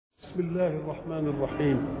بسم الله الرحمن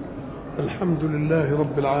الرحيم. الحمد لله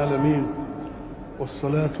رب العالمين،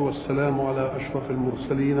 والصلاة والسلام على أشرف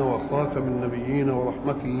المرسلين وخاتم النبيين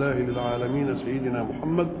ورحمة الله للعالمين سيدنا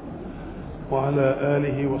محمد وعلى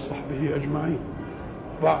آله وصحبه أجمعين.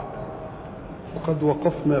 بعد، وقد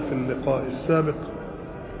وقفنا في اللقاء السابق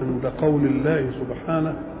عند قول الله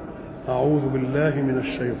سبحانه: أعوذ بالله من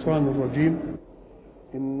الشيطان الرجيم،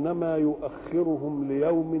 إنما يؤخرهم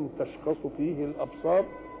ليوم تشخص فيه الأبصار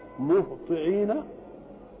مهطعين.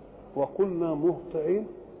 وقلنا مهطعين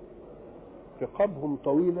رقابهم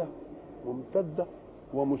طويلة ممتدة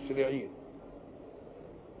ومسرعين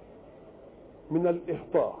من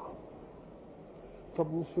الإهطاع. طب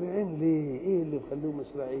مسرعين ليه؟ ايه اللي يخليهم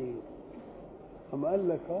مسرعين؟ أما قال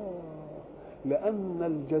لك لأن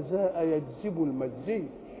الجزاء يجذب المجزي،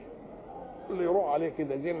 اللي يروح عليه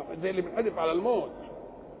كده زي اللي بينحدف على الموت،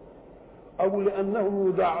 أو لأنهم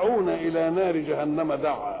يدعون إلى نار جهنم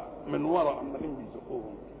دعا من وراء عمالين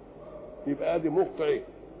بيزقوهم. يبقى ادي مهطعين.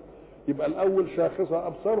 يبقى الأول شاخصة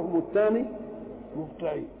أبصارهم، والثاني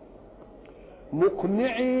مهطعين.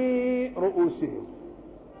 مقنعي رؤوسهم.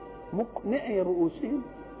 مقنعي رؤوسهم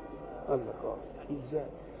قال لك ازاي؟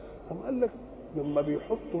 قال لك لما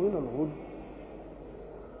بيحطوا هنا الغل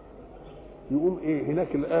يقوم ايه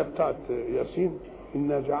هناك الآية بتاعت ياسين: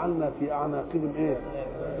 إنا جعلنا في أعناقهم ايه؟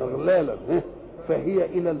 أغلالا فهي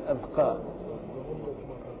إلى الأذقان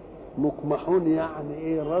مقمحون. يعني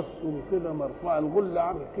ايه؟ راسهم كده مرفوع، الغل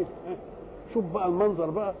عامل كده. شوف بقى المنظر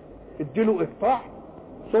بقى، اديله إقطاع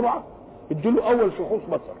سرعة، اديله أول شخوص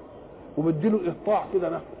بصر، وبديله إقطاع كده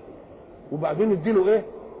نفس، وبعدين اديله ايه؟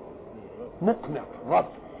 مقنع راسه،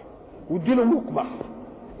 واديله مقمح.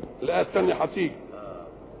 الآية الثانية هتيجي.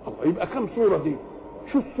 الله، يبقى كم صورة دي؟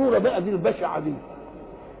 شو الصورة بقى دي البشعة دي؟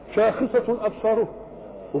 شاخصة أبصارهم،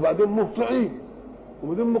 وبعدين مهطعين،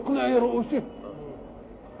 وبعدين مقنعي رؤوسهم.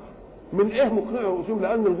 من ايه مقنعي رؤوسهم؟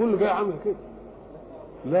 لأن الغل جاي عامل كده،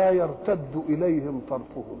 لا يرتد إليهم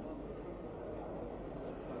طرفهم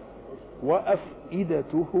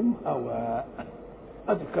وأفئدتهم هواء.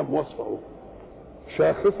 ادي كم وصفه.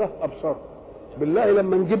 شاخصة أبصار. بالله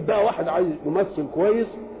لما نجيب بقى واحد عايز ممثل كويس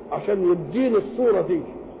عشان يديني الصورة دي،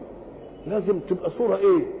 لازم تبقى صورة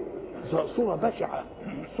ايه؟ صورة بشعة،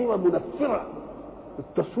 صورة منفرة.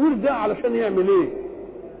 التصوير ده علشان يعمل ايه؟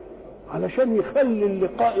 علشان يخلي اللي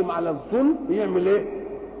قائم على الظلم يعمل ايه؟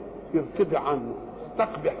 يرتدع عنه،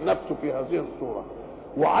 تقبح نفسه في هذه الصورة،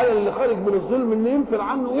 وعلى اللي خارج من الظلم انه ينفر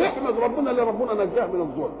عنه ويحمد ربنا اللي ربنا نجاه من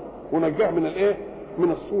الظلم ونجاه من الايه؟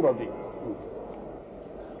 من الصورة دي.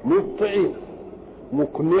 مهطعين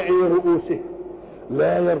مقنعي رؤوسهم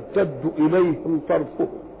لا يرتد إليهم طرفهم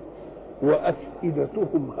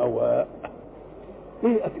وأفئدتهم هواء.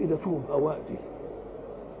 ايه أفئدتهم هواء دي؟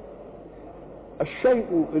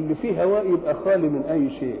 الشيء اللي فيه هواء يبقى خالي من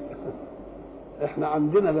أي شيء. احنا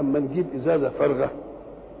عندنا لما نجيب إزازة فارغة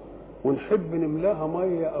ونحب نملاها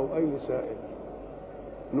مية أو أي سائل،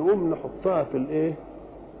 نقوم نحطها في الايه؟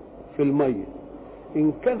 في المية.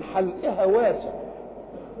 إن كان حلقها واسع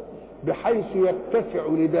بحيث يتسع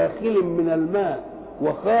لداخل من الماء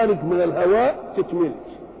وخارج من الهواء تتملي.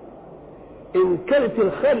 إن كانت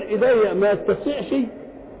الخلق ضيق ما يتسعش،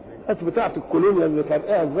 هات بتاعة الكولونيا اللي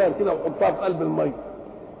تبقاها صغير كده وحطها في قلب المية،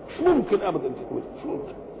 مش ممكن أبدا تتملي. مش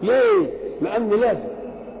ممكن. ليه؟ لأن لازم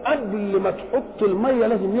قبل ما تحط المية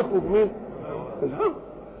لازم يخرج من الهواء،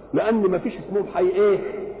 لأن ما فيش اسمهم حي ايه؟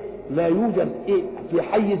 لا يوجد ايه في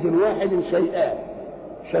حيز واحد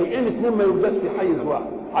شيئين اثنين ما يوجد في حيز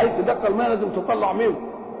واحد. عايز تدخل الماء لازم تطلع منه.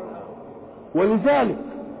 ولذلك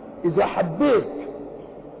اذا حبيت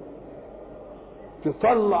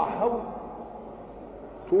تطلع هواء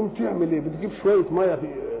تقوم تعمل ايه؟ بتجيب شويه ميه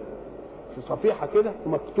في صفيحه كده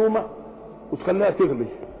مكتومه وتخليها تغلي.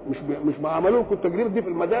 مش ما عملوا لكم التجربه دي في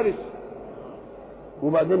المدارس؟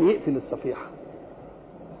 وبعدين يقفل الصفيحه،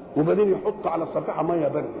 وبعدين يحط على الصفيحه ميه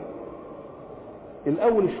بارده.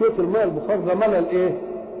 الاول شويه الميه البخار ده ملى الايه؟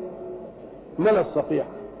 ملى الصفيحه.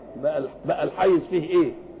 بقى الحيز فيه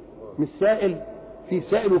ايه؟ مش سائل، فيه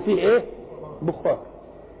سائل وفيه ايه؟ بخار.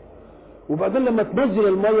 وبعدين لما تنزل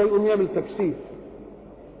الميه يقوم يعمل تكثيف.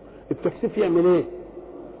 التكثيف يعمل ايه؟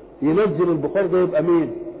 ينزل البخار ده يبقى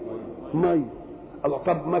مين؟ ميه. الله،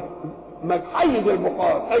 طب ما حيز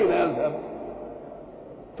البخار اين يذهب؟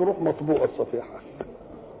 تروح مطبوع الصفيحه،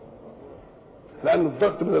 لان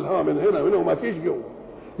الضغط من الهواء من هنا وهنا وما فيش جوه.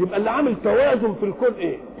 يبقى اللي عامل توازن في الكون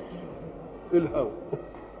ايه؟ الهواء.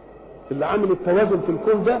 اللي عامل التوازن في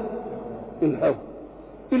الكون ده الهواء.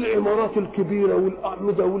 العمارات الكبيره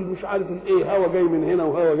والاعمده والمش عارف الايه، هواء جاي من هنا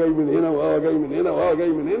وهواء جاي من هنا وهواء جاي من هنا وهواء جاي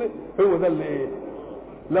من هنا. هو ده اللي ايه؟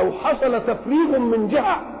 لو حصل تفريغ من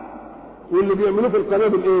جهه واللي بيعملوه في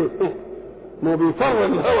القنابل ايه؟ ما بيفرغ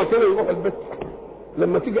الهواء كده يروح البيت.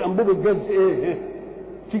 لما تيجي انبوبه جاز ايه؟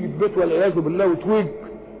 تيجي البيت والعياذ بالله وتوج،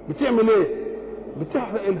 بتعمل ايه؟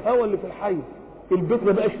 بتحرق الهواء اللي في الحي. البيت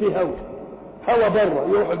ما بقاش فيه هواء بره،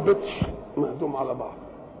 يروح البيت مهدوم على بعض.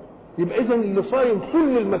 يبقى اذا اللي صايم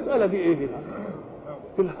كل المساله دي ايه هنا؟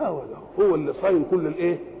 الهواء ده هو اللي صايم كل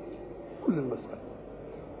الايه؟ كل المساله.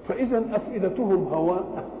 فاذا افئدتهم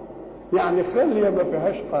هواء، يعني خاليه ما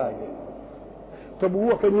فيهاش حاجه. طب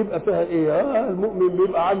هو كان يبقى فيها ايه؟ المؤمن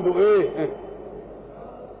بيبقى عنده ايه؟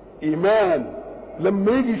 ايمان.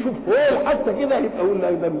 لما يجي يشوف فوق حتى كده يبقى يقول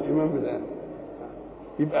لا ده من الايمان بالله،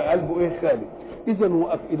 يبقى قلبه ايه؟ خالي. اذا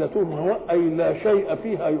وافئدتهم هواء اي لا شيء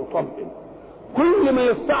فيها يطمئن. كل ما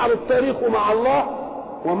يستعرض تاريخه مع الله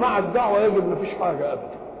ومع الدعوه يجد ما فيش حاجه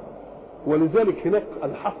ابدا. ولذلك هناك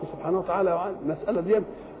الحق سبحانه وتعالى المساله دي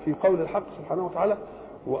في قول الحق سبحانه وتعالى: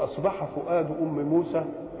 واصبح فؤاد ام موسى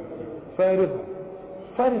فارغا.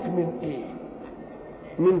 فارغ من ايه؟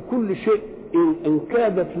 من كل شيء ان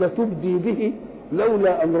كادت لتبدي به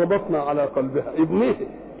لولا ان ربطنا على قلبها. ابنه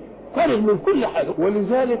فارغ من كل حاجه.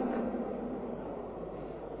 ولذلك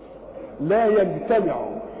لا يجتمع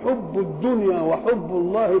حب الدنيا وحب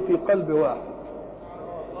الله في قلب واحد.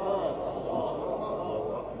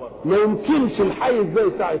 ما يمكنش الحيز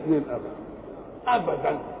زي ساعة اثنين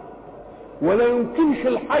ابدا. ولا يمكنش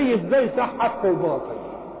الحيز زي ساعة حق وباطل.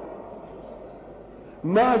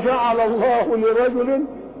 ما جعل الله لرجل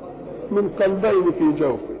من قلبين في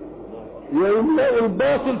جوفه، يملأ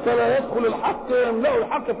الباطل فلا يدخل الحق، يملأ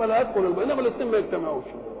الحق فلا يدخل الباطل، انما الاثنين ما يجتمعوش.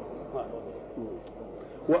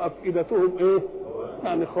 وافئدتهم ايه؟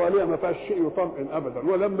 يعني خاليه ما فيهاش شيء يطمئن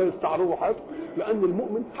ابدا. ولما يستعرضوا حياتهم، لان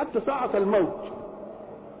المؤمن حتى ساعه الموت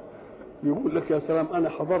يقول لك يا سلام انا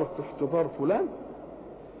حضرت احتضار فلان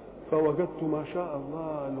فوجدت ما شاء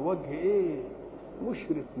الله الوجه ايه؟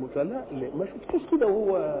 مشرق متلألئ، ما شفتوش كده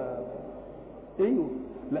وهو ايوه.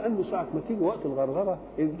 لانه ساعه ما تيجي وقت الغرغره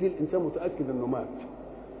يجي الانسان متاكد انه مات،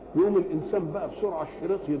 يقوم الانسان بقى بسرعه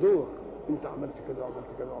الشريط يدور، انت عملت كده وعملت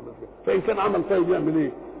كده وعملت كده. فان كان عمل طيب يعمل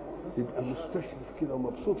ايه؟ يبقى مستشرف كده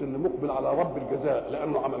ومبسوط اللي مقبل على رب الجزاء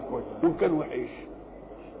لانه عمل كويس. وان كان وحش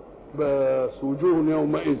بس وجوه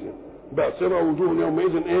يومئذ باسره، وجوه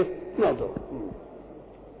يومئذ ايه؟ ناظره.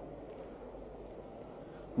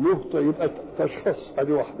 مهطع يبقى تشخص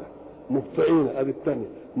ادي واحده، مهطعين ادي الثانيه،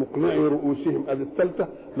 مقنعي رؤوسهم ادي الثالثه،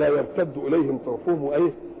 لا يرتد اليهم طرفهم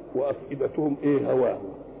وايه؟ وافئدتهم ايه؟ هواه.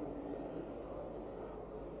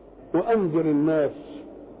 وانذر الناس،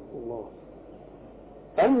 الله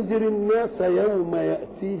انذر الناس يوم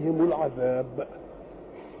ياتيهم العذاب.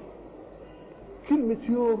 كلمه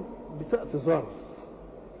يوم بتاتي ظرف،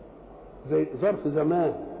 زي ظرف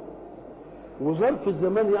زمان، وظرف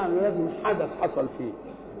الزمان يعني لازم حدث حصل فيه.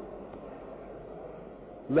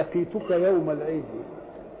 لقيتك يوم العيد،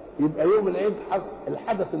 يبقى يوم العيد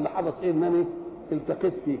الحدث اللي حدث ايه؟ انني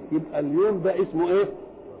التقيت فيه، يبقى اليوم ده اسمه ايه؟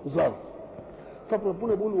 ظرف. طب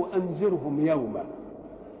ربنا بيقول وانذرهم يوما،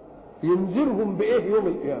 ينذرهم بايه؟ يوم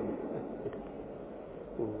القيامه.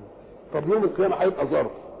 طب يوم القيامه هيبقى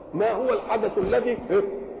ظرف، ما هو الحدث الذي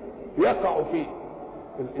يقع فيه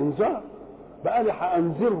الانذار؟ بقى لي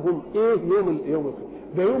هانذرهم ايه؟ يوم القيامه.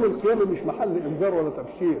 ده يوم القيامه مش محل انذار ولا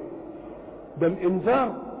تبشير، ده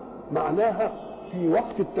الانذار معناها في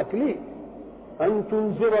وقت التكليف، ان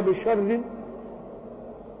تنذر بشر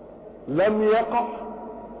لم يقع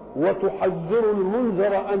وتحذر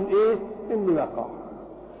المنذر ان ايه؟ انه يقع.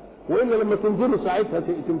 والا لما تنذره ساعتها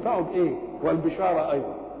تنفعه بايه؟ والبشاره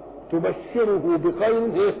ايضا تبشره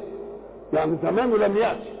بخير ايه؟ يعني زمانه لم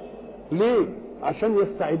ياتي. ليه؟ عشان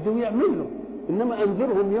يستعدوا ويعملوا. انما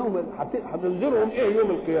انذرهم يوم، هتنذرهم ايه؟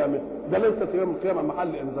 يوم القيامه. ده ليس يوم القيامه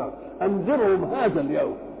محل انذار، انذرهم هذا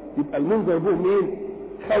اليوم. يبقى المنذر به مين؟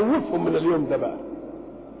 خوفهم من اليوم ده بقى،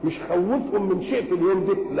 مش خوفهم من شيء في اليوم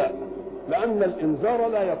ده، لا، لان الانذار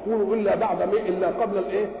لا يكون الا بعد ما الا قبل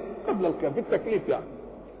الايه؟ قبل القيامه، في التكليف يعني.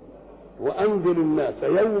 وانذر الناس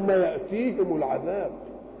يوم ياتيهم العذاب.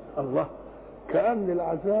 الله، كأن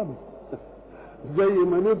العذاب زي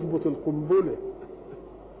ما نضبط القنبله،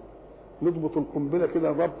 نضبط القنبله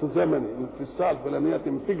كده ضبط زمني في الساعه الفلانيه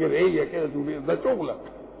تنفجر هي كده، ده شغلك.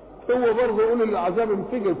 هو برضه يقول العذاب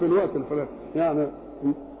انفجر في الوقت الفلاني، يعني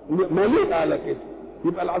مليء على كده.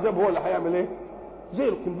 يبقى العذاب هو اللي هيعمل ايه؟ زي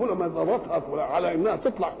القنبله ما ضبطها على انها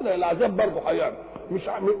تطلع كده، العذاب برضه هيعمل.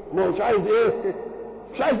 ما هوش عايز ايه؟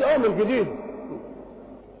 مش عايز اوامر جديد.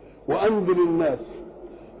 وانذر الناس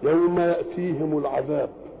يوم ياتيهم العذاب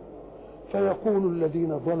فيقول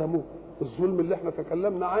الذين ظلموا، الظلم اللي احنا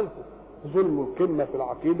تكلمنا عنه، ظلم القمه في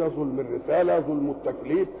العقيده، ظلم الرساله، ظلم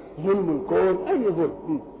التكليف، ظلم الكون، اي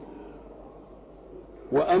ظلم.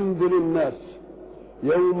 وأنذر الناس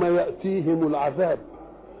يوم يأتيهم العذاب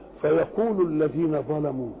فيقول الذين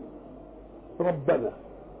ظلموا ربنا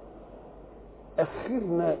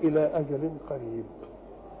أخرنا إلى أجل قريب.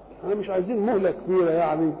 احنا مش عايزين مهلة كبيرة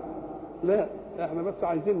يعني، لا احنا بس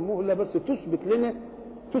عايزين مهلة بس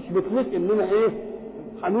تثبت لك اننا ايه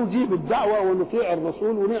هنجيب الدعوة ونطيع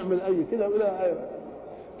الرسول ونعمل اي كده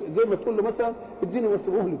زي ما تقول له مثلا اديني بس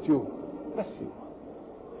مهلة يوم بس.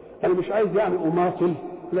 انا مش عايز يعني اماطل،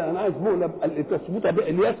 لا انا عايز مهلة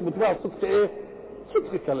اللي يثبت بها صدق ايه؟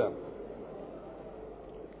 صدق كلام.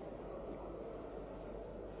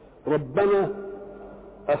 ربنا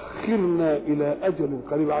أخرنا إلى أجل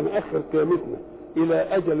قريب، يعني أخر قيامتنا إلى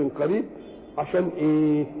أجل قريب عشان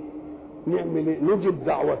إيه؟ نعمل إيه؟ نجب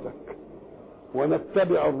دعوتك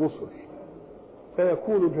ونتبع الرسل.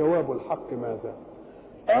 فيكون جواب الحق ماذا؟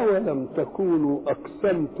 أولم تكونوا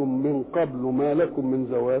أقسمتم من قبل ما لكم من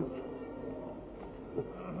زوال؟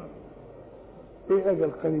 إيه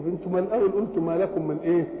أجل قريب؟ أنتم الأول قلتم ما لكم من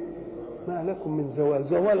إيه؟ ما لكم من زوال.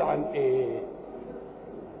 زوال عن إيه؟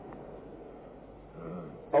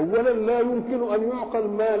 اولا لا يمكن ان يعقل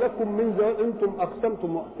ما لكم من زوال. انتم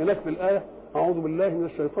اقسمتم هناك في الايه اعوذ بالله من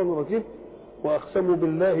الشيطان الرجيم واقسموا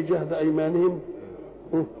بالله جهد ايمانهم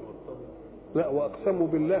لا واقسموا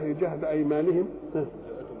بالله جهد ايمانهم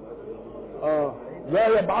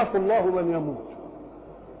لا يبعث الله من يموت.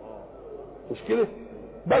 مش كده؟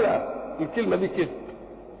 بلى الكلمه دي كده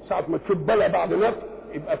ساعه ما تشوف بلى بعد نفس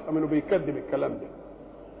يبقى افهم انه بيكذب الكلام ده.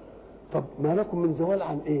 طب ما لكم من زوال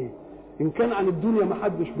عن ايه؟ ان كان عن الدنيا ما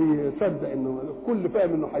حدش بيصدق انه كل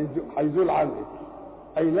فاهم انه هيزول عنه،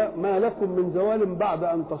 اي لا ما لكم من زوال بعد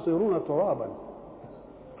ان تصيرون ترابا.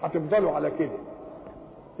 هتفضلوا على كده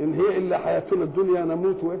ان هي الا حياتنا الدنيا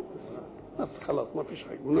نموت وايه بس خلاص ما فيش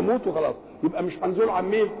حاجه نموت وخلاص، يبقى مش هنزول عن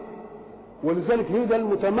مين؟ ولذلك هي ده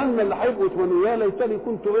المتمنى اللي هيبقوا يتمنوا يا ليتني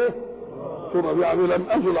كنت ايه تراب، يعني لم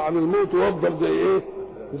ازل عن الموت وافضل زي ايه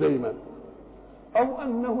زي ما. او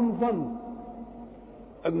انهم ظنوا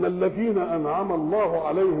ان الذين انعم الله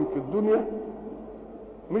عليهم في الدنيا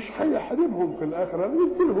مش هيحرمهم في الاخره،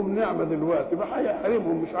 يديلهم نعمه دلوقتي ما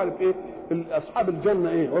هيحرمهم مش عارف ايه. اصحاب الجنه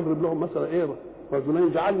ايه؟ واضرب لهم مثلا ايه؟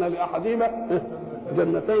 رجلين جعلنا لاحدهما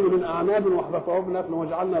جنتين من اعناب وحدثهم نخل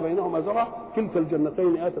وجعلنا بينهما زرعا كلتا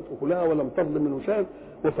الجنتين اتت اكلها ولم تظلم منه شيئا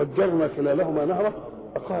وفجرنا خلالهما نهرا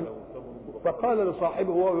فقال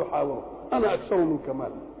لصاحبه وهو يحاوره انا اكثر منك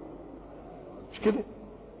مالا. مش كده؟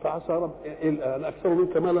 فعسى رب انا اكثر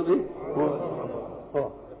منك مالا ايه؟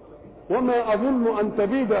 وما اظن ان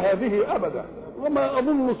تبيد هذه ابدا وما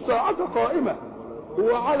اظن الساعه قائمه،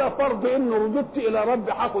 وعلى فرض انه رددت الى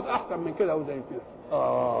ربي هاخد احسن من كده وزي كده.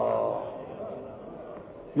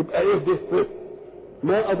 يبقى ايه ده؟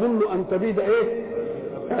 ما اظن ان تبيد ايه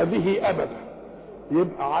هذه ابدا،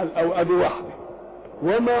 يبقى على او ادي واحده.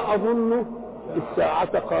 وما اظن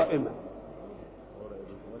الساعه قائمه،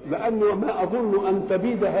 لانه ما اظن ان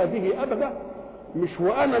تبيد هذه ابدا مش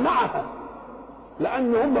وانا معها،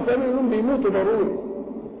 لان هم فاهمين انهم بيموتوا ضروري،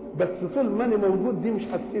 بس طول ما انا موجود دي مش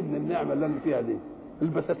هتسيبني النعمه اللي انا فيها دي،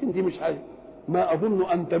 البساتين دي مش حاجه. ما اظن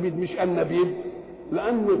ان تبيد مش ان نبيد،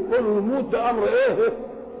 لان كل الموت ده امر ايه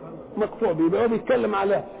مقطوع بيه. يبقى هو بيتكلم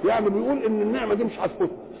عليها يعني بيقول ان النعمه دي مش هتفوت،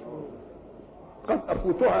 قد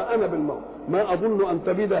افوتها انا بالموت. ما اظن ان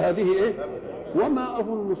تبيد هذه ايه وما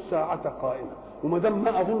اظن الساعه قائمه. وما دام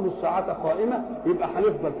ما اظن الساعه قائمه يبقى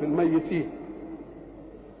هنفضل في الميتين،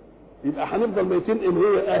 يبقى هنفضل ميتين. ان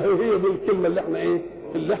هي دي الكلمه اللي احنا ايه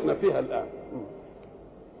اللي احنا فيها الان.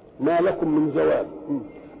 ما لكم من زوال.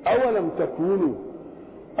 اولم تكونوا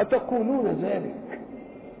اتقولون ذلك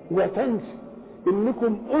وتنسوا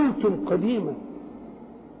انكم قلتم قديما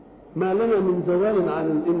ما لنا من زوال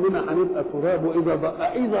عن اننا هنبقى تراب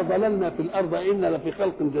واذا ضللنا في الارض إنا لفي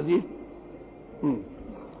خلق جديد.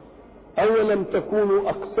 اولم تكونوا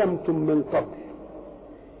اقسمتم من قبل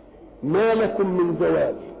ما لكم من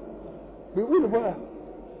زوال. بيقولوا بقى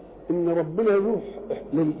ان ربنا يروح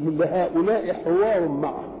لهؤلاء حوار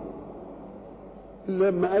معه.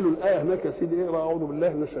 لما قالوا الايه هناك يا سيدي اقرا اعوذ بالله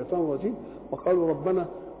من الشيطان الرجيم وقالوا ربنا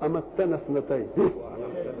امتنا اثنتين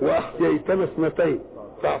واحييتنا اثنتين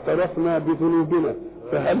فاعترفنا بذنوبنا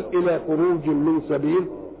فهل الى خروج من سبيل.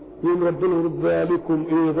 من ربنا يرد ذلكم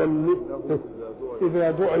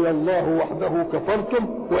اذا دعي الله وحده كفرتم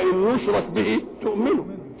وان يشرك به تؤمنوا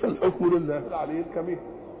فالحكم لله العلي الكبير.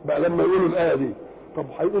 بقى لما يقولوا الايه دي طب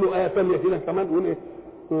هيقولوا ايه ثانيه هنا كمان يقول ايه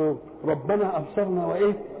ربنا ابصرنا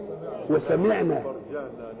وايه وسمعنا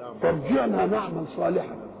فارجعنا نعمل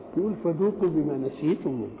صالحا. يقول فذوقوا بما نسيتم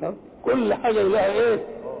من قبل. كل حاجه لها ايه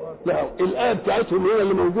لا، الآية بتاعتهم هي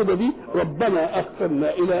اللي موجودة دي، ربنا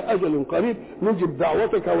أخرنا إلى أجل قريب نجب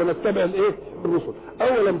دعوتك ونتبع الإيه؟ الرسل.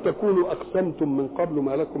 أولم تكونوا أقسمتم من قبل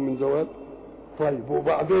ما لكم من زوال؟ طيب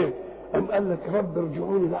وبعدين أم قال لك رب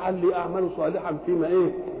ارجعوني لعلي أعمل صالحا فيما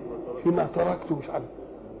إيه؟ فيما تركت مش عارف،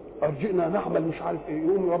 أرجئنا نعمل مش عارف إيه.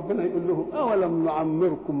 يقوم ربنا يقول لهم أولم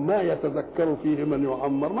نعمركم ما يتذكر فيه من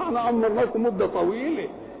يعمر؟ ما احنا عمرناكم مدة طويلة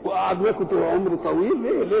وقعدناكم عمر طويل،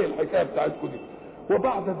 ليه الحكاية بتاعتكم دي؟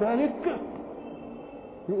 وبعد ذلك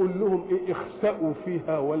يقول لهم ايه؟ اخسأوا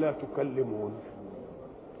فيها ولا تكلمون.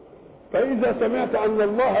 فإذا سمعت أن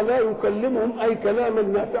الله لا يكلمهم أي كلاما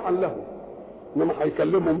نافعا لهم، إنما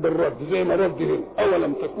هيكلمهم بالرد زي ما رد هنا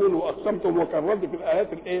أولم تكونوا أقسمتم، وكان رد في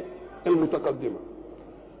الآيات الإيه؟ المتقدمة.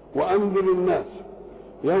 وأنذر الناس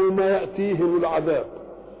يوم يأتيهم العذاب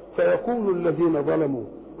فيقول الذين ظلموا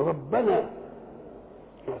ربنا،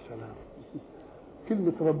 يا سلام،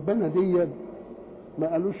 كلمة ربنا دي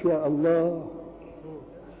ما قالوش يا الله،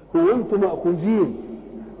 هو انتم مأخوذين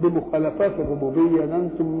بمخالفات الربوبية، ده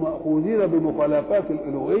انتم مأخوذين بمخالفات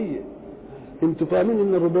الألوهية. انتم فاهمين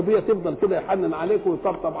ان الربوبية تفضل كده يحنن عليكم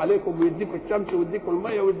ويطبطب عليكم ويديكم الشمس ويديكم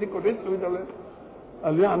المية ويديكم الرزق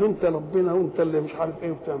قال يعني انت ربنا وانت اللي مش عارف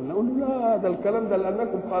ايه وبتعمل؟ نقول لا، ده الكلام ده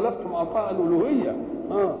لانكم خالفتم عطاء الالوهيه.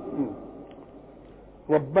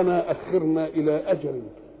 ربنا اخرنا الى اجل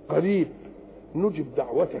قريب نجب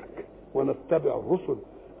دعوتك ونتبع الرسل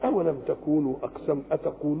اولم تكونوا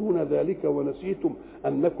اتقولون ذلك ونسيتم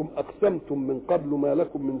انكم اقسمتم من قبل ما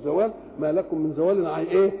لكم من زوال. ما لكم من زوال عن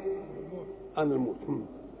ايه؟ عن الموت.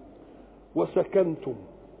 وسكنتم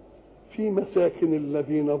في مساكن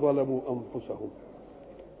الذين ظلموا انفسهم.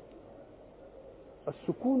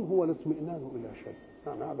 السكون هو الاطمئنان الى شيء،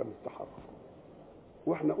 يعني عدم التحرك.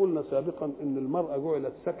 واحنا قلنا سابقا ان المرأة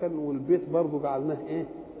جعلت سكن والبيت برضه جعلناه ايه؟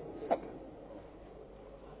 سكن.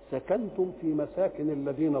 سكنتم في مساكن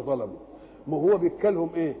الذين ظلموا، ما هو بيتكلم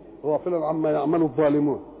ايه؟ غافلا عما يعمل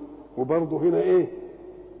الظالمون، وبرضه هنا ايه؟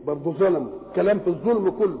 برضه ظلموا، كلام في الظلم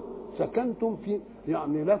كله. سكنتم في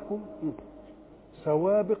يعني لكم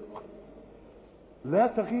سوابق لا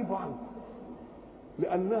تغيب عنكم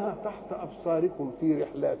لأنها تحت أبصاركم في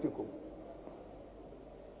رحلاتكم.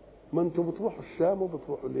 ما انتوا بتروحوا الشام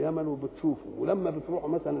وبتروحوا اليمن وبتشوفوا، ولما بتروحوا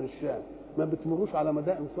مثلا الشام ما بتمروش على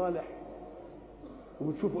مدائن صالح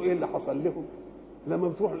وبتشوفوا ايه اللي حصل لهم؟ لما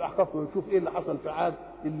بتروحوا الأحقاف بتشوف ايه اللي حصل في عاد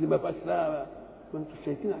اللي ما بقاش لها، ما انتوا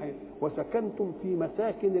شايفين حاجه. وسكنتم في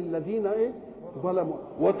مساكن الذين ايه؟ ظلموا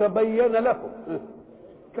وتبين لكم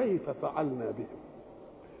كيف فعلنا بهم.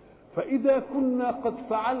 فإذا كنا قد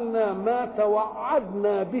فعلنا ما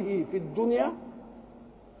توعدنا به في الدنيا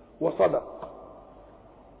وصدق،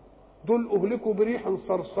 دول أهلكوا بريح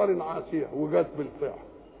صرصر عاتية وجات بالفعل،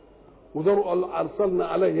 ودول أرسلنا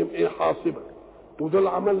عليهم إيه؟ حاصبا، ودول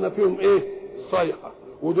عملنا فيهم إيه؟ صيحة،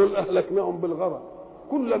 ودول أهلكناهم بالغرق.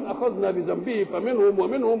 كلا أخذنا بذنبه فمنهم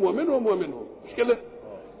ومنهم ومنهم ومنهم، مش كده؟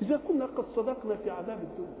 إذا كنا قد صدقنا في عذاب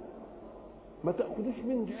الدنيا ما تأخذوش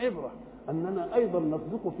من عبرة أننا أيضا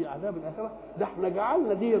نصدق في عذاب الآخرة. ده احنا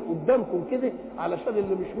جعلنا دي قدامكم كده علشان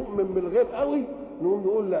اللي مش مؤمن بالغيب قوي نقوم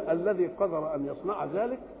نقول لا، الذي قدر أن يصنع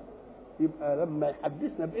ذلك يبقى لما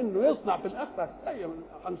يحدثنا بأنه يصنع في الآخرة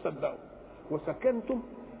هنصدقه. وسكنتم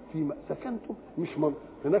سكنتم مش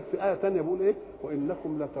هناك في آية ثانية بيقول إيه؟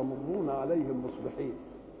 وإنكم لتمرون عليهم مصبحين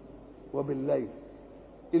وبالليل.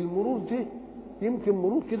 المرور دي يمكن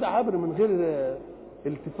مرور كده عبر من غير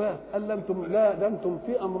التفات. قال لا انتم، لا ده انتم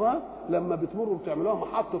في امراض لما بتمروا بتعملوها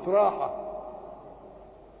محطه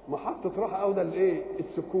راحه او ده الايه؟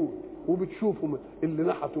 السكون. وبتشوفوا اللي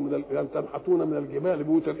نحتوا من يعني تنحتون من الجبال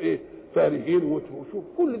بيوتا ايه؟ فارهين، وشوف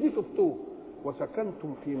كل دي شفتوه.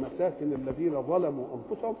 وسكنتم في مساكن الذين ظلموا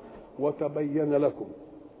انفسهم وتبين لكم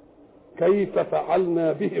كيف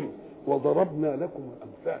فعلنا بهم وضربنا لكم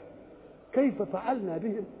الامثال. كيف فعلنا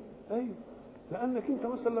بهم؟ ايوه، لانك انت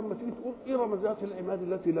مثلا لما تيجي تقول ايه رمزات العماد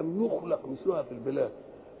التي لم يخلق مثلها في البلاد،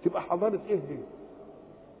 تبقى حضاره ايه دي؟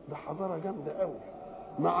 ده حضاره جامده قوي،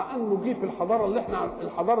 مع انه جه في الحضاره اللي احنا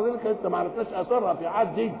الحضاره دي لسه ما عرفناش اثرها في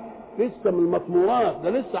عاد دي، لسه من المطمورات، ده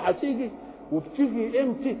لسه هتيجي. وبتيجي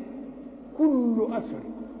امتى؟ كل اثر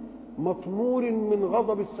مطمور من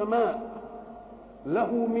غضب السماء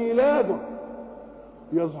له ميلاد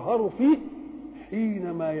يظهر فيه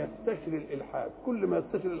حينما يستشري الالحاد. كل ما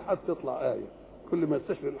يستشري الالحاد تطلع ايه، كل ما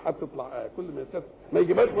يستشري الالحاد تطلع ايه، كل ما يستشري ما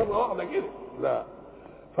يجيبهاش مره واحده كده، لا.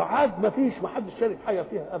 فعاد ما فيش، ما حدش شارك حاجه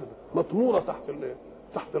فيها ابدا، مطموره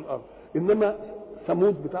تحت الارض. انما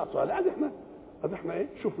ثمود بتاع صالح احنا ايه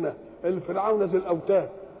شفنا الفرعون ذي الاوتاد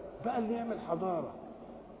بقى اللي يعمل حضاره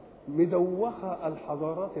مدوخه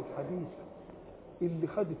الحضارات الحديثه اللي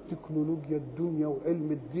خدت تكنولوجيا الدنيا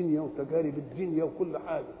وعلم الدنيا وتجارب الدنيا وكل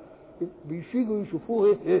حاجه، بيشيجوا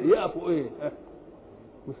يشوفوه ايه يقفوا ايه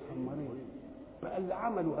مستمرين. بقى اللي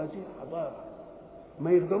عملوا هذه الحضاره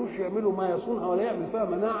ما يقدروش يعملوا ما يصونها ولا يعمل فيها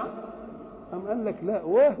مناعه. أم قال لك لا،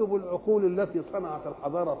 واهب العقول التي صنعت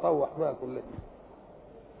الحضاره طوح بها كلها،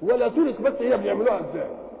 ولا ترك بس هي بيعملوها ازاي.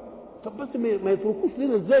 طب بس ما يتركوش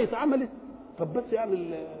لنا ازاي اتعملت. طب بس يعني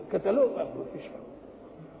الكتالوج ما فيش.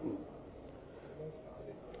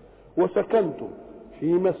 وسكنتم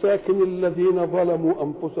في مساكن الذين ظلموا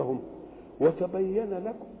انفسهم وتبين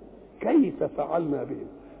لكم كيف فعلنا بهم.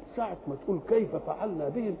 ساعة ما تقول كيف فعلنا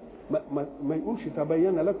بهم ما يقولش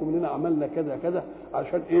تبين لكم اننا عملنا كذا كذا،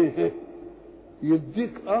 عشان ايه؟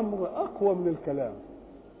 يديك امر اقوى من الكلام.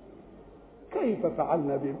 كيف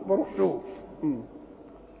فعلنا بهم، بروح شوف.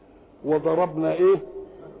 وضربنا ايه؟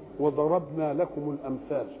 وضربنا لكم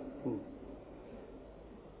الامثال.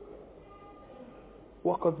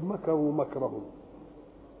 وقد مكروا مكرهم.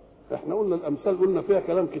 احنا قلنا الامثال قلنا فيها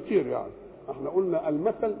كلام كتير، يعني احنا قلنا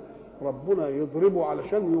المثل ربنا يضربه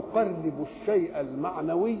علشان يقرب الشيء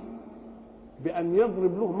المعنوي بان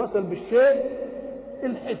يضرب له مثل بالشيء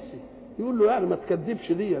الحسي. يقول له يعني ما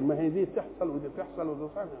تكذبش دي، ما هي دي تحصل ودي تحصل ودي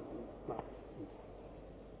تحصل.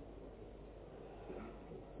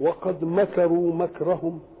 وقد مكروا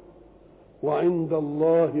مكرهم وعند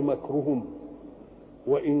الله مكرهم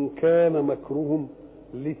وإن كان مكرهم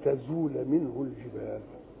لتزول منه الجبال.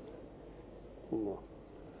 الله.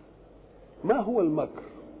 ما هو المكر؟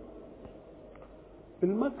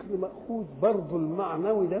 المكر مأخوذ برضو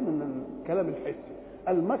المعنوي ده من الكلام الحسي.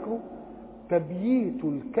 المكر تبييت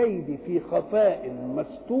الكيد في خفاء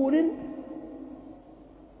مستور،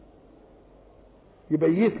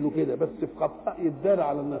 يبيت له كده بس في خفاء يتدارى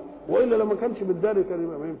على الناس، والا لو ما كانش بالداري كان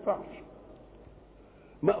ما ينفعش.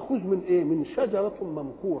 مأخوذ من ايه؟ من شجرة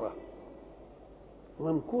ممكورة.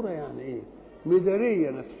 ممكورة يعني ايه؟ مدارية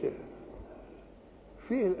نفسها.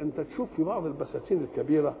 فيه انت تشوف في بعض البساتين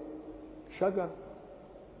الكبيرة شجر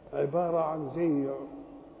عبارة عن زي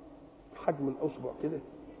حجم الاصبع كده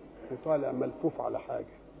وطالع ملفوف على حاجة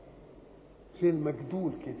زي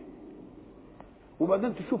المجدول كده،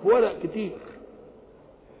 وبعدين تشوف ورق كتير.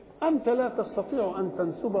 أنت لا تستطيع أن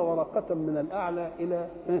تنسب ورقة من الأعلى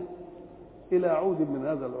إلى عود من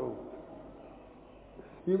هذا العود،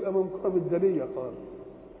 يبقى ممكنة بالدنيا خالص،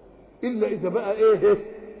 إلا إذا بقى إيه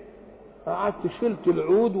قعدت شلت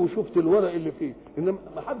العود وشفت الورق اللي فيه. إنما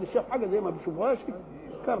ما حدش شاف حاجة زي ما بيشوفهاش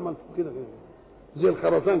كار ملفوف كده زي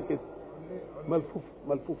الخرزان كده ملفوف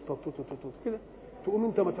كده، تقوم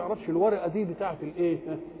أنت ما تعرفش الورقة دي بتاعة الإيه؟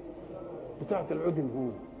 بتاعة العود هو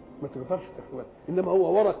ما تقدرش تحويها، انما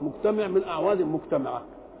هو ورق مجتمع من اعواد مجتمعه.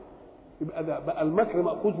 يبقى ده بقى المكر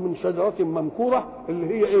ماخوذ من شجره ممكوره اللي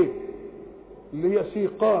هي ايه؟ اللي هي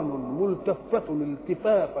سيقان ملتفه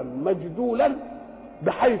التفافا مجدولا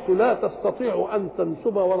بحيث لا تستطيع ان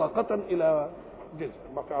تنسب ورقه الى جذع،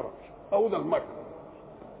 ما تعرفش. او ده المكر.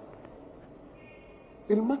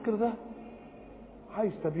 المكر ده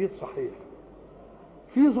عايز تبييت صحيح،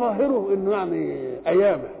 في ظاهره انه يعني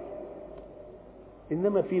ايامه،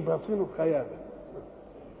 انما في باطنه خيانه.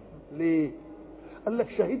 ليه؟ قال لك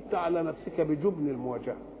شهدت على نفسك بجبن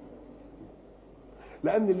المواجهه.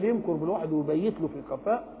 لان اللي يمكر بالواحد ويبيت له في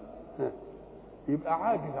خفاء يبقى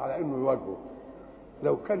عاجز على انه يواجهه.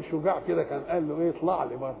 لو كان شجاع كده كان قال له ايه اطلع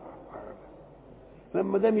لي بره.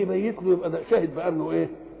 لما دام يبيت له يبقى ده شاهد بانه ايه؟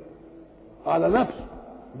 على نفسه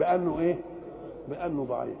بانه ايه؟ بانه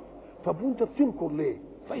ضعيف. طب وانت بتنكر ليه؟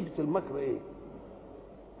 فايده المكر ايه؟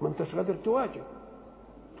 ما انتش قادر تواجه،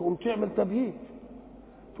 تقوم تعمل تبييت.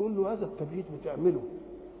 تقول له هذا التبييت بتعمله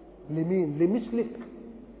لمين؟ لمثلك.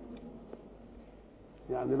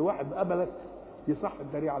 يعني الواحد قبلك يصح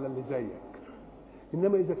الدري على اللي زيك،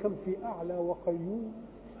 انما اذا كان في اعلى وقيوم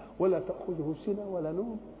ولا تاخذه سنه ولا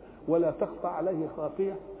نوم ولا تخفى عليه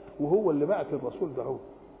خافيه، وهو اللي بعت الرسول ده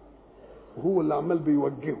وهو اللي عمال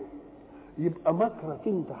بيوجهه، يبقى مكرك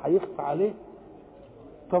انت هيخفى عليه.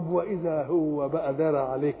 طب واذا هو بقى دار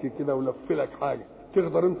عليك كده ولف لك حاجه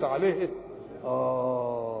تقدر انت عليه؟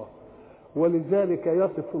 ولذلك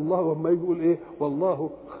يصف الله لما يقول ايه؟ والله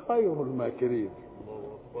خير الماكرين.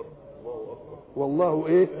 والله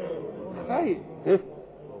ايه؟ خير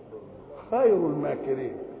خير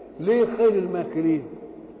الماكرين. ليه خير الماكرين؟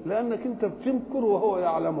 لانك انت بتمكر وهو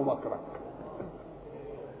يعلم مكرك،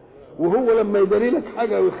 وهو لما يدري لك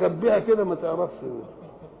حاجه ويخبيها كده ما تعرفش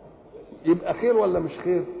يبقى خير ولا مش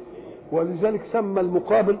خير. ولذلك سمى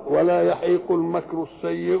المقابل ولا يحيق المكر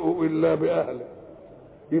السيء الا باهله.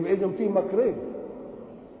 يبقى اذا فيه مكرين،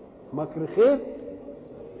 مكر خير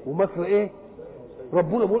ومكر ايه؟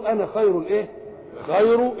 ربنا بيقول انا خير الايه؟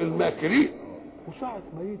 خير الماكرين. وساعة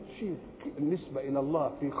ما يتشير النسبة الى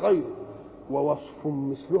الله في خير ووصف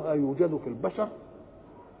مثلها يوجد في البشر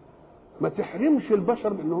ما تحرمش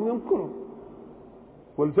البشر بانهم ينكروا.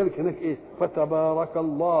 ولذلك هناك ايه؟ فتبارك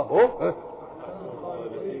الله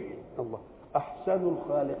الله احسن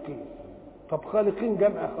الخالقين. طب خالقين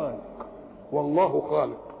جمع خالق، والله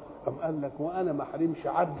خالق. أم قال لك وانا ما احرمش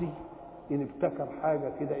عبدي ان ابتكر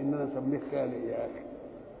حاجه كده ان انا اسميه خالق يا اخي.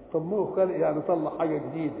 طب ما هو خالق يعني طلع حاجه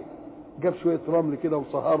جديده، جاب شويه رمل كده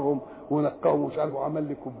وصهرهم ونقاهم ومش عارف وعمل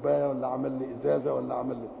لي كوبايه ولا عمل لي ازازه ولا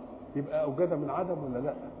عمل لي، يبقى اوجد من عدم ولا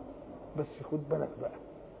لا؟ بس خد بالك بقى،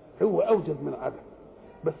 هو اوجد من عدم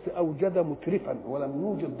بس اوجد مترفا ولم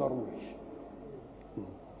يوجد ضروري.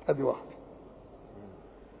 هذه واحده.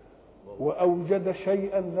 واوجد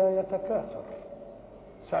شيئا لا يتكاثر.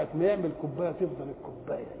 ساعه ما يعمل كوبايه تفضل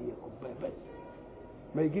الكوبايه هي كوبايه بس،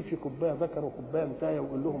 ما يجيبش كوبايه ذكر وكوبايه انتهى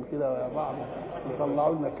ويقول لهم كده يا بعض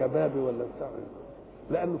يطلعوا لنا كبابي ولا بتاع،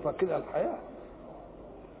 لانه فاقدها الحياه.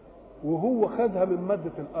 وهو خدها من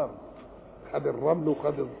ماده الارض، خد الرمل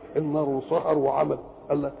وخد النار وصهر وعمل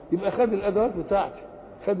الله، يبقى خد الادوات بتاعتي،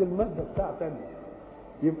 خد الماده بتاعتي.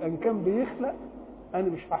 يبقى ان كان بيخلق انا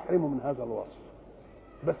مش هحرمه من هذا الوصف،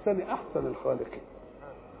 بس انا احسن الخالقين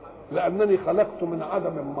لانني خلقت من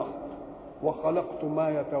عدم محض وخلقت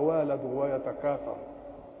ما يتوالد ويتكاثر.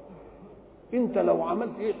 انت لو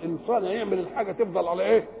عملت ايه الانسان هيعمل الحاجه تفضل على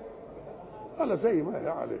ايه؟ على زي ما هي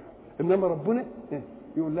عليه. انما ربنا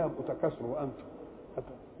يقول لها تكاثروا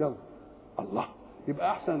وانتم يلا الله.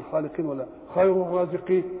 يبقى احسن الخالقين ولا خير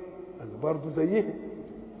الرازقين برضه زيه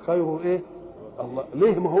خير ايه؟ الله.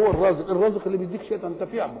 ليه؟ ما هو الرازق اللي بيديك شيء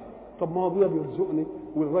تنتفع به. طب ما هو ابويا بيرزقني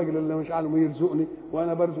والراجل اللي مش عالم يرزقني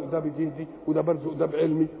وانا برزق ده بجهدي وده برزق ده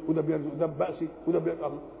بعلمي وده بيرزق ده ببأسي وده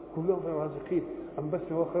الله كلهم رازقين. ام بس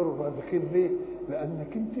هو خير الرازقين ليه؟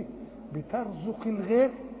 لانك انت بترزق الغير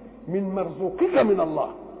من مرزوقك من الله.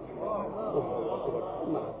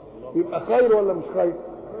 يبقى خير ولا مش خير؟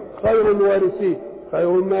 خير الوارثين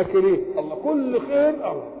خير الماكرين الله كل خير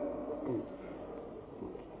الله.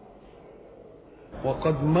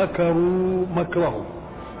 وقد مكروا مكرهم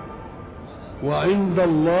وعند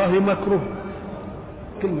الله مكرهم.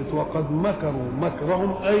 كلمة وقد مكروا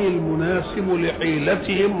مكرهم أي المناسب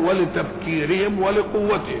لحيلتهم ولتفكيرهم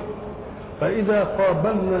ولقوتهم، فإذا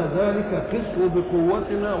قابلنا ذلك قسوا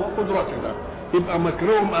بقوتنا وقدرتنا. يبقى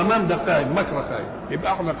مكرهم أمام ده قائم مكر خير،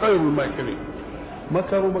 يبقى احنا خير الماكرين.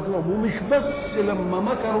 مكروا مكرهم، ومش بس لما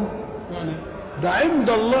مكروا يعني ده عند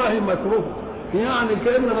الله مكرهم، يعني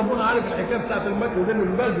كأن ربنا عارف الحكاية بتاعت المكر دي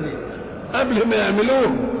من بدري قبل ما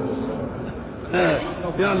يعملوه.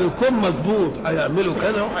 يعني الكون مضبوط، هيعملوا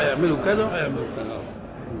كذا وهيعملوا كذا وهيعملوا كذا.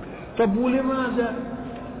 طب ولماذا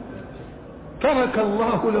ترك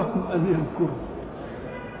الله لهم ان يمكروا؟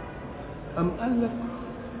 ام قال لك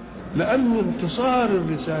لان انتصار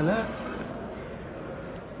الرسالات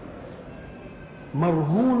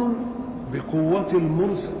مرهون بقوة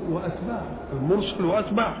المرسل واتباعه، المرسل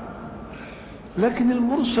واتباعه. لكن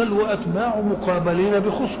المرسل واتباعه مقابلين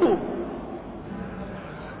بخصوم.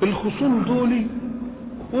 الخصوم دول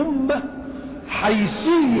هم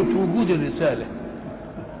حيثية وجود الرسالة.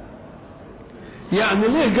 يعني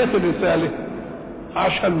ليه جت الرسالة؟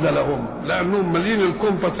 عشان ده لهم، لأنهم مالين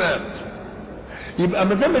الكون فساد. يبقى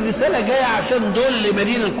ما دام الرسالة جاية عشان دول اللي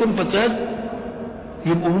مالين الكون فساد،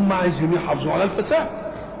 يبقوا هم عايزين يحافظوا على الفساد.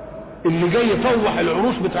 اللي جاي يطوح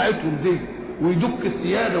العروش بتاعتهم دي ويدك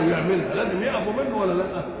السيادة ويعملها لازم يقفوا منه ولا لا؟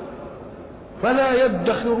 فلا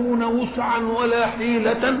يدخرون وسعا ولا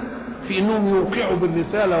حيلة في انهم يوقعوا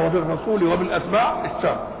بالرسالة وبالرسول وبالاتباع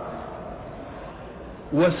الشر.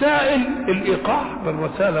 وسائل الايقاع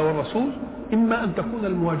بالرسالة والرسول اما ان تكون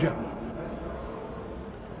المواجهة.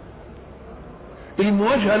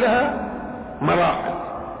 المواجهة لها مراحل.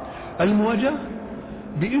 المواجهة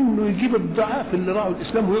بانه يجيب الضعاف اللي راعوا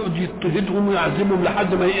الاسلام ويقعد يضطهدهم ويعذبهم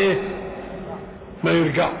لحد ما ايه؟ ما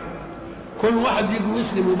يرجعوا. كل واحد يجي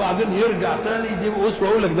يسلم وبعدين يرجع تاني يجيب اسوه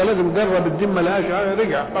يقول لك ده لازم جرب الدين ما لهاش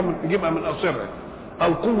رجع يجيبها من قصرها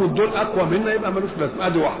او قوه دول اقوى منا يبقى ملوش لازمه.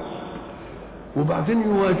 ادي واحد. وبعدين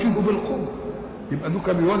يواجهوا بالقوه، يبقى دول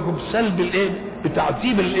كانوا بيواجهوا بسلب الايه؟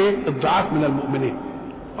 بتعذيب الايه؟ الضعاف من المؤمنين.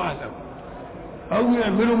 او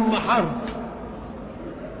يعملوا حرب،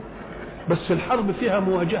 بس الحرب فيها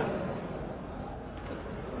مواجهه.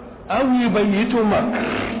 او يبيتوا مكر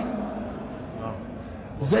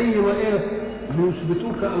زي ما ايه؟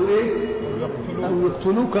 يثبتوك او ايه؟ او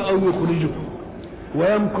يقتلوك او يخرجوك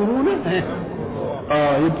ويمكرون.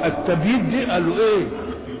 يبقى التبييت دي قالوا ايه؟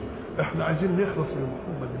 احنا عايزين نخلص من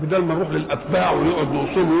محمد بدل ما نروح للاتباع ويقعد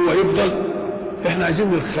نوصله وهو يفضل. احنا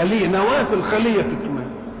عايزين الخليه، نواه الخليه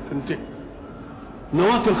تنتهي.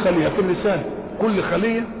 نواه الخليه في الرساله، كل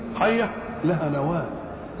خليه حيه لها نواه.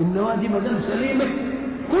 النواه دي ما دام سليمه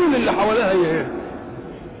كل اللي حواليها هي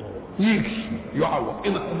يجي يعوق،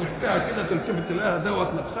 ان خدشتها كده تلتفت تلاقيها دوت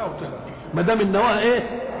نفسها وتبقى ما دام النواه ايه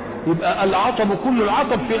يبقى العطب كل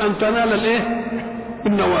العطب في ان تنال الايه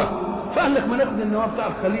النواه. فقال لك ما ناخد النواه بتاع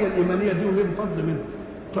الخليه الايمانيه دي ونجيب فضل منها.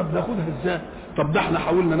 طب ناخدها ازاي؟ طب ده احنا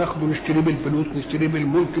حاولنا ناخده نشتريه بالفلوس، نشتريه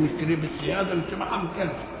بالملك، نشتريه بالسياده، نشتريه محمد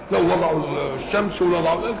كلب لو وضعوا الشمس ولا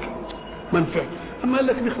وضعوا ما نفعش. اما قال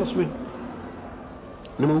لك نخلص منه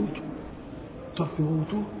نموته. طب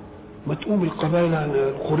نموتوه ما تقوم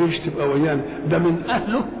القبائل قريش تبقى ويانا، ده من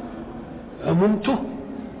اهله اممته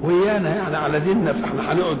ويانا يعني على ديننا،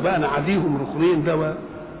 فاحنا هنقعد بقى نعاديهم ركنين ده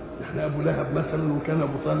احنا ابو لهب مثلا وكان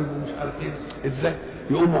ابو طالب ومش عارف ايه ازاي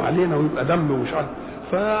يقوموا علينا ويبقى دم ومش عارف.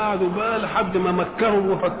 فقعدوا بقى لحد ما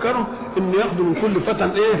مكرهم وفكروا ان ياخدوا من كل فتى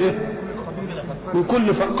ايه من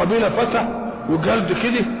كل قبيله فتى وجلد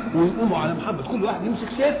كده ويقوموا على محمد، كل واحد يمسك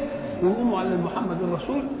سيف ويقوموا على محمد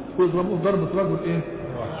الرسول ويضربوه ضربه رجل ايه.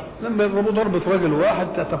 لما يضربوا ضربه رجل واحد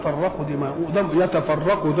تتفرق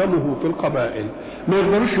يتفرق دمه في القبائل، ما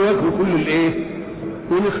يقدروش يواجهوا كل الايه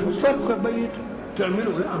ونخلص. طب بيتوا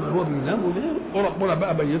تعملوا ايه؟ عمل هو بينام وليه وربنا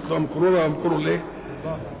بقى بيتوا يمكروا ليه.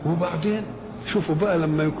 وبعدين شوفوا بقى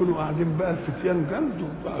لما يكونوا قاعدين بقى الفتيان جلد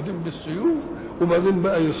وقاعدين بالسيوف وبعدين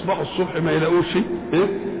بقى يصبحوا الصبح ما يلاقوش ايه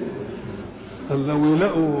لو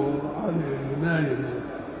يلاقوا علي نايم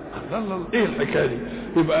الله ايه الحكايه دي.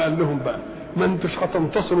 يبقى قال لهم بقى ما انتش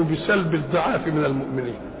هتنتصروا بسلب الضعاف من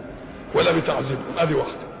المؤمنين ولا بتعذيبهم، ادي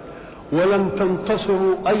واحده، ولن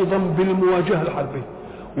تنتصروا ايضا بالمواجهه الحربيه،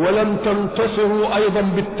 ولن تنتصروا ايضا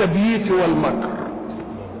بالتبييت والمكر.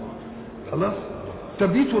 خلاص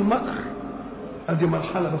التبييت والمكر ادي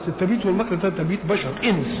مرحله، بس التبييت والمكر ده تبييت بشر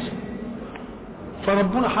انس.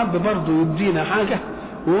 فربنا حب برضه يدينا حاجه،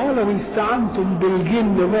 ولو استعنتم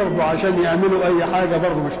بالجن برضه عشان يعملوا اي حاجه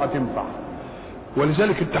برضه مش هتنفع.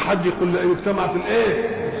 ولذلك التحدي يقول ان اجتمعت الايه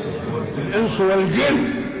الانس والجن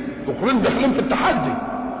وكلهم داخلين في التحدي.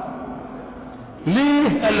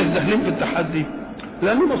 ليه قال لك داخلين في التحدي؟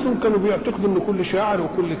 لانهم اصلا كانوا بيعتقدوا ان كل شاعر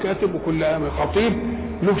وكل كاتب وكل خطيب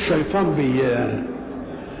له شيطان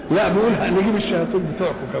لا بيقول نجيب الشياطين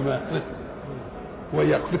بتوعكم كمان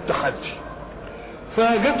وياك في التحدي.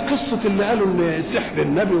 فجت قصه اللي قالوا ان سحر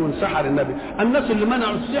النبي وانسحر النبي. الناس اللي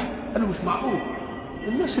منعوا السحر قالوا مش معقول،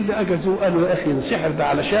 الناس اللي اجازوا قالوا يا اخي السحر ده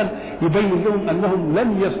علشان يبين لهم انهم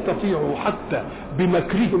لن يستطيعوا حتى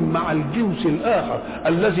بمكرهم مع الجنس الاخر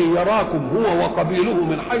الذي يراكم هو وقبيله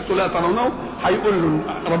من حيث لا ترونه. هيقول له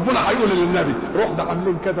ربنا هيقول للنبي روح ده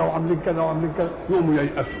عاملين كذا وعاملين كذا وعاملين كذا، يقوموا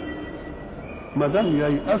ييأسوا. ما دام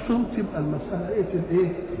ييأسوا تبقى المساله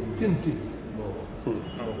ايه تنتهي.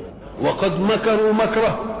 وقد مكروا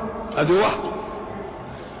مكره ادي واحده،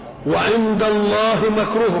 وعند الله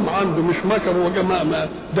مكرهم. عنده مش مكر وجماعة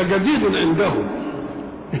ده جديد عندهم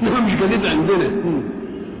انما مش جديد عندنا.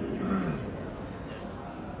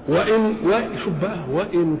 شوف بقى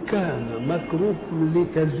وان كان مكرهم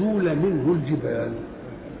لتزول منه الجبال.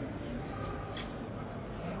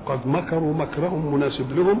 قد مكروا مكرهم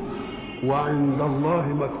مناسب لهم، وعند الله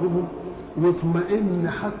مكرهم واطمئن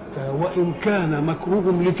حتى وان كان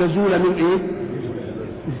مكرهم لتزول من ايه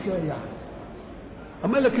ازاي يعني.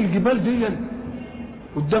 اما لك الجبال دي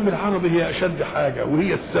قدام العرب هي اشد حاجه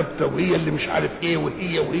وهي الثابته وهي اللي مش عارف ايه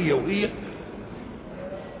وهي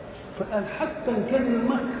فقال حتى ان كان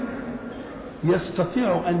المكر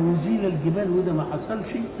يستطيع ان يزيل الجبال وده ما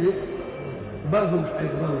حصلش ايه برضه مش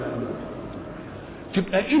هيقدروا يعملوا.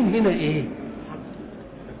 تبقى ان هنا ايه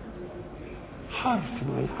حرف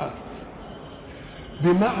من الحرف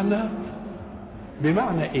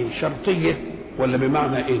بمعنى ايه شرطيه ولا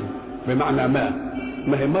بمعنى ايه بمعنى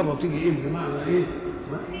ما هي مرة تيجي ايه بمعنى ايه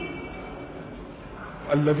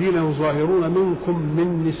الذين يظاهرون منكم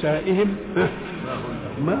من نسائهم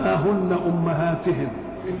ما هن امهاتهم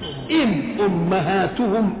ان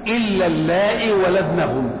امهاتهم الا اللائي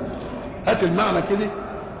ولدنهم. هات المعنى كده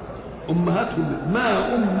امهاتهم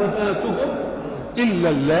ما امهاتهم الا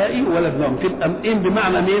اللائي ولدنهم، تبقى ان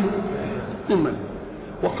بمعنى مين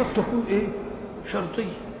وقد تكون ايه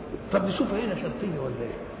شرطيه. طب نشوف هنا شرطيه ولا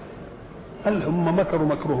ايه. قال هم مكروا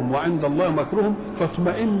مكرهم وعند الله مكرهم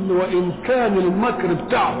فاطمئن وان كان المكر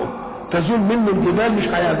بتاعهم تزول منه الجبال مش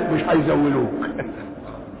هيزولوك.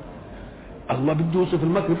 الله بده يوصف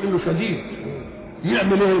المكر بانه شديد.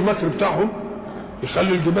 يعمل ايه المكر بتاعهم؟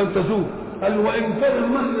 يخلي الجبال تزول. قال وان كان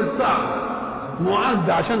المكر بتاعهم معد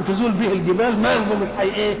عشان تزول به الجبال ما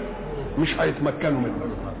يرضوا مش هيتمكنوا منه.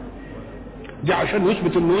 دي عشان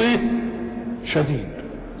يثبت انه ايه شديد.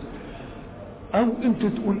 او انت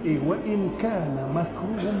تقول ايه وان كان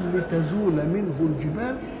مكرهم لتزول منه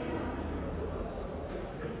الجبال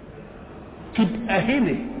تبقى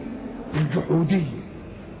هنا الجحودية،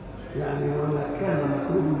 يعني وما كان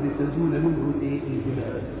مكروه لتزول منه ايه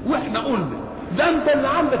الجبال، واحنا قلنا ده انت اللي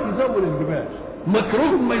عندك يزول الجبال،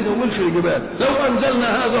 مكروه ما يزولش الجبال. لو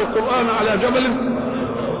انزلنا هذا القرآن على جبل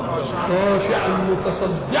خاشعا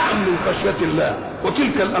متصدعا من خشية الله،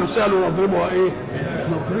 وتلك الامثال نضربها ايه؟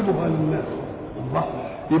 نضربها للناس. الله،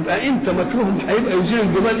 يبقى انت مكروه هيبقى يزيل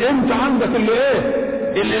الجبال، انت عندك اللي ايه؟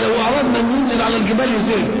 اللي لو اردنا ان ينزل على الجبال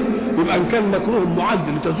يزيل. يبقى ان كان مكروه معد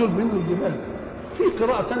لتزول منه الجبال. في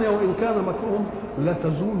قراءة ثانية وان كان مكروه لا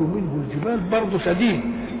تزول منه الجبال، برضه شديد،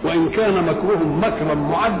 وان كان مكروه مكرا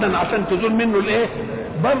معدا عشان تزول منه الايه؟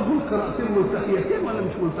 برضه القراءتين ملتقيتين ولا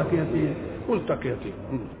مش ملتقيتين؟ ملتقيتين.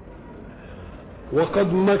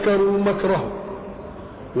 وقد مكروا مكرهم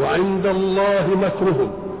وعند الله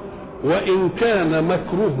مكرهم وإن كان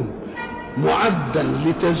مكرهم معدا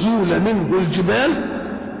لتزول منه الجبال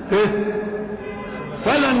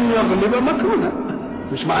فلن يغلب مكرنا.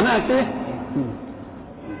 مش معناها كده؟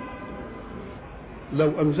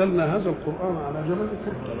 لو أنزلنا هذا القرآن على جبل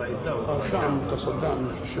خاشعا متصدعا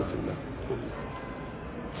من خشية الله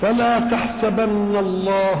فلا تحسبن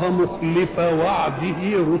الله مخلف وعده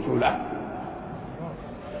رسله.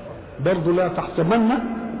 برضه لا تحسبن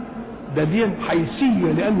دي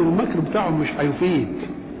حيثية، لأن المكر بتاعه مش هيفيد،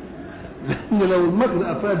 لأن لو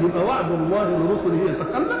المكر أفاد يبقى وعد الله لرسله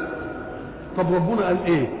يتخلف. طب ربنا قال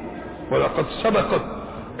إيه؟ ولقد سبقت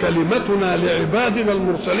كلمتنا لعبادنا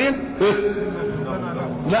المرسلين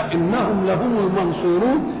لا إنهم لهم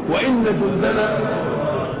المنصورون وإن جندنا.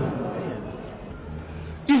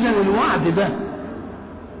 إذا الوعد ده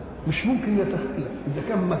مش ممكن يتخلف. إذا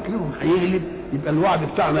كان مكرهم هيغلب يبقى الوعد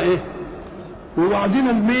بتاعنا إيه؟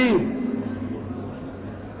 ووعدنا لمين؟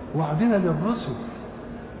 وعدنا للرسل.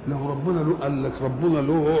 لو ربنا له قال لك ربنا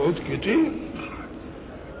له وعود كتير،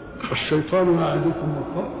 الشيطان يعدكم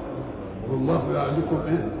الفقر والله يعدكم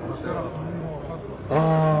ايه؟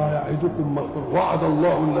 يعدكم مغفرة. وعد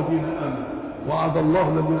الله الذين امنوا وعد الله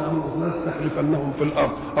الذين امنوا لنستخلفنهم في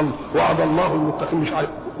الارض. وعد الله المتقين. مش عارف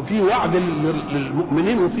في وعد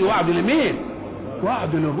للمؤمنين وفي وعد لمين؟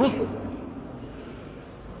 وعد للرسل.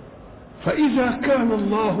 فإذا كان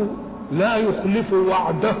الله لا يخلف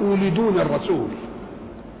وعده لدون الرسول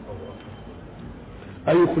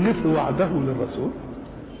أيخلف وعده للرسول؟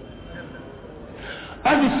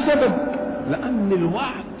 هذا السبب، لأن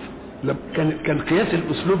الوعد كان قياس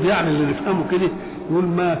الأسلوب يعني اللي نفهمه كده، يقول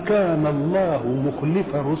ما كان الله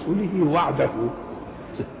مخلف رسله وعده،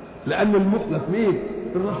 لأن المخلف مين؟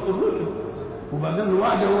 الرسول. وبعدين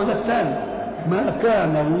الوعد هو ده الثاني، ما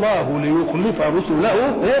كان الله ليخلف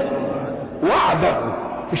رسله وعده.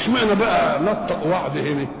 اشمعنى بقى نطق وعد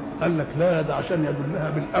هنا؟ قال لك لا، ده عشان يدلها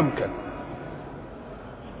بالامكن.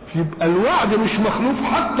 يبقى الوعد مش مخلوف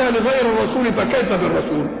حتى لغير الرسول، فكيف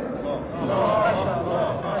بالرسول؟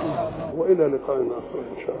 والى لقاء اخر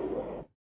ان شاء الله.